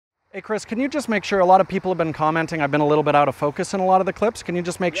Hey Chris, can you just make sure, a lot of people have been commenting I've been a little bit out of focus in a lot of the clips. Can you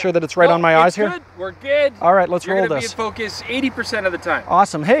just make sure that it's right on my eyes here? Good. We're good. All right, let's roll You're gonna this. be in focus 80% of the time.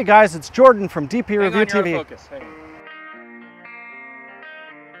 Awesome. Hey guys, it's Jordan from DP Hang Review on, you're TV. out of focus. Hang on.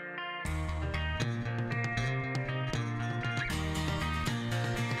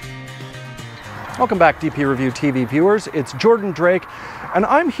 Welcome back, DP Review TV viewers. It's Jordan Drake, and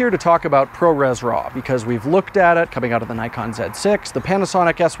I'm here to talk about ProRes Raw because we've looked at it coming out of the Nikon Z6, the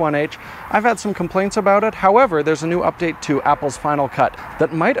Panasonic S1H. I've had some complaints about it. However, there's a new update to Apple's Final Cut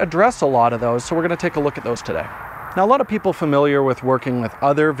that might address a lot of those, so we're going to take a look at those today. Now, a lot of people familiar with working with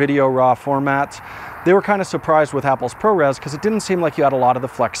other video RAW formats, they were kind of surprised with Apple's ProRes because it didn't seem like you had a lot of the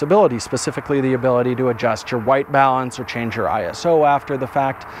flexibility, specifically the ability to adjust your white balance or change your ISO after the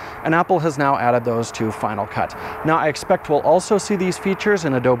fact, and Apple has now added those to Final Cut. Now, I expect we'll also see these features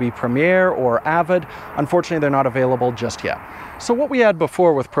in Adobe Premiere or Avid. Unfortunately, they're not available just yet. So what we had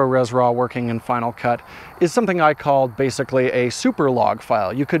before with ProRes Raw working in Final Cut is something I called basically a super log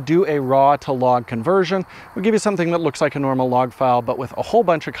file. You could do a raw to log conversion. We'll give you something that looks like a normal log file, but with a whole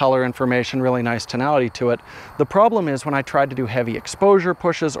bunch of color information, really nice tonality to it. The problem is when I tried to do heavy exposure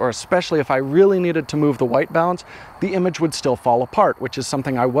pushes, or especially if I really needed to move the white balance, the image would still fall apart, which is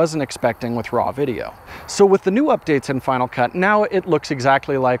something I wasn't expecting with raw video. So with the new updates in Final Cut, now it looks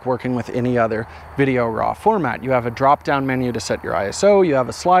exactly like working with any other video raw format. You have a drop-down menu to set your ISO, you have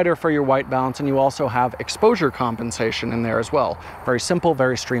a slider for your white balance, and you also have exposure compensation in there as well. Very simple,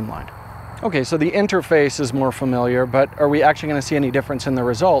 very streamlined. Okay, so the interface is more familiar, but are we actually going to see any difference in the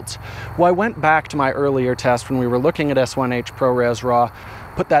results? Well, I went back to my earlier test when we were looking at S1H ProRes Raw,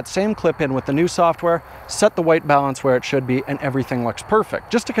 put that same clip in with the new software, set the white balance where it should be, and everything looks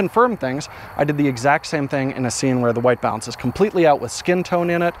perfect. Just to confirm things, I did the exact same thing in a scene where the white balance is completely out with skin tone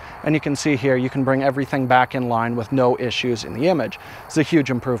in it, and you can see here you can bring everything back in line with no issues in the image. It's a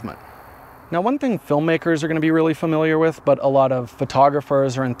huge improvement. Now, one thing filmmakers are going to be really familiar with, but a lot of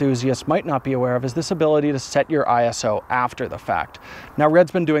photographers or enthusiasts might not be aware of, is this ability to set your ISO after the fact. Now,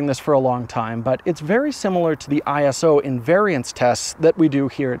 Red's been doing this for a long time, but it's very similar to the ISO invariance tests that we do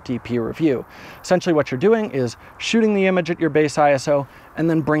here at DP Review. Essentially, what you're doing is shooting the image at your base ISO and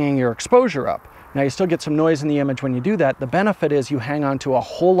then bringing your exposure up. Now, you still get some noise in the image when you do that. The benefit is you hang on to a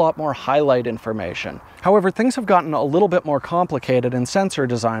whole lot more highlight information. However, things have gotten a little bit more complicated in sensor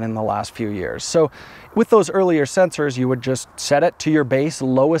design in the last few years. So with those earlier sensors, you would just set it to your base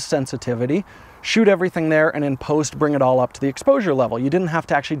lowest sensitivity, shoot everything there, and in post bring it all up to the exposure level. You didn't have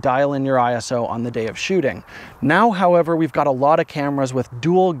to actually dial in your ISO on the day of shooting. Now, however, we've got a lot of cameras with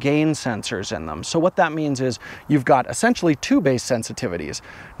dual gain sensors in them. So what that means is you've got essentially two base sensitivities.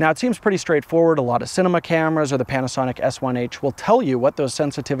 Now, it seems pretty straightforward. A lot of cinema cameras or the Panasonic S1H will tell you what those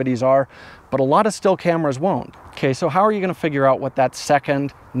sensitivities are, but a lot of still cameras won't. Okay, so how are you going to figure out what that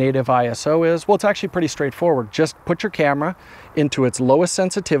second native ISO is? Well, it's actually pretty straightforward. Just put your camera into its lowest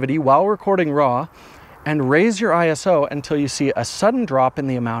sensitivity while recording RAW and raise your ISO until you see a sudden drop in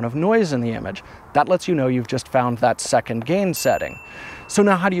the amount of noise in the image. That lets you know you've just found that second gain setting. So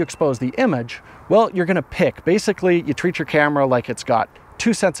now how do you expose the image? Well, you're going to pick. Basically, you treat your camera like it's got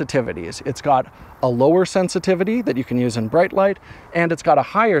two sensitivities. It's got a lower sensitivity that you can use in bright light, and it's got a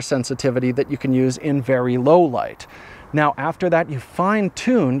higher sensitivity that you can use in very low light. Now, after that, you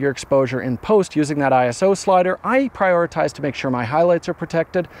fine-tune your exposure in post using that ISO slider. I prioritize to make sure my highlights are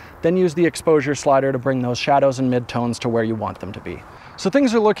protected, then use the exposure slider to bring those shadows and midtones to where you want them to be. So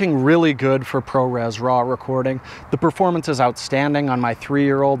things are looking really good for ProRes Raw recording. The performance is outstanding on my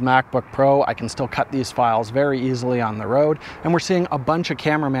 3-year-old MacBook Pro. I can still cut these files very easily on the road, and we're seeing a bunch of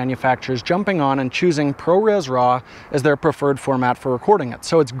camera manufacturers jumping on and choosing ProRes Raw as their preferred format for recording it.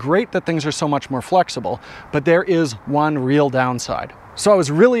 So it's great that things are so much more flexible, but there is one real downside. So I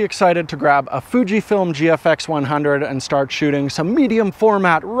was really excited to grab a Fujifilm GFX 100 and start shooting some medium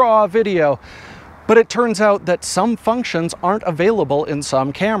format RAW video. But it turns out that some functions aren't available in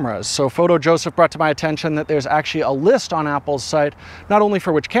some cameras. So Photo Joseph brought to my attention that there's actually a list on Apple's site, not only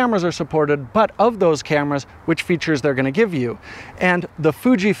for which cameras are supported, but of those cameras, which features they're going to give you. And the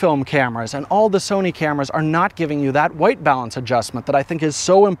Fujifilm cameras and all the Sony cameras are not giving you that white balance adjustment that I think is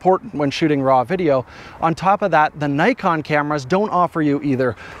so important when shooting raw video. On top of that, the Nikon cameras don't offer you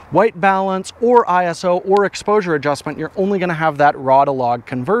either white balance or ISO or exposure adjustment. You're only going to have that raw to log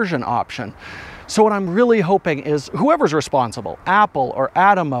conversion option. So what I'm really hoping is whoever's responsible, Apple or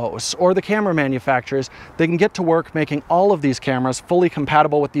Atomos or the camera manufacturers, they can get to work making all of these cameras fully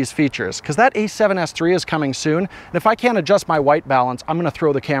compatible with these features, because that A7S III is coming soon, and if I can't adjust my white balance, I'm going to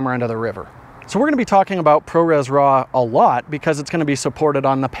throw the camera into the river. So we're going to be talking about ProRes Raw a lot because it's going to be supported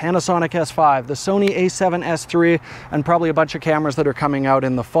on the Panasonic S5, the Sony a7S III, and probably a bunch of cameras that are coming out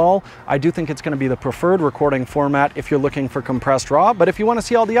in the fall. I do think it's going to be the preferred recording format if you're looking for compressed RAW, but if you want to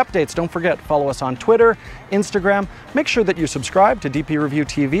see all the updates, don't forget, follow us on Twitter, Instagram. Make sure that you subscribe to DP Review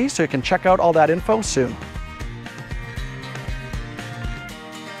TV so you can check out all that info soon.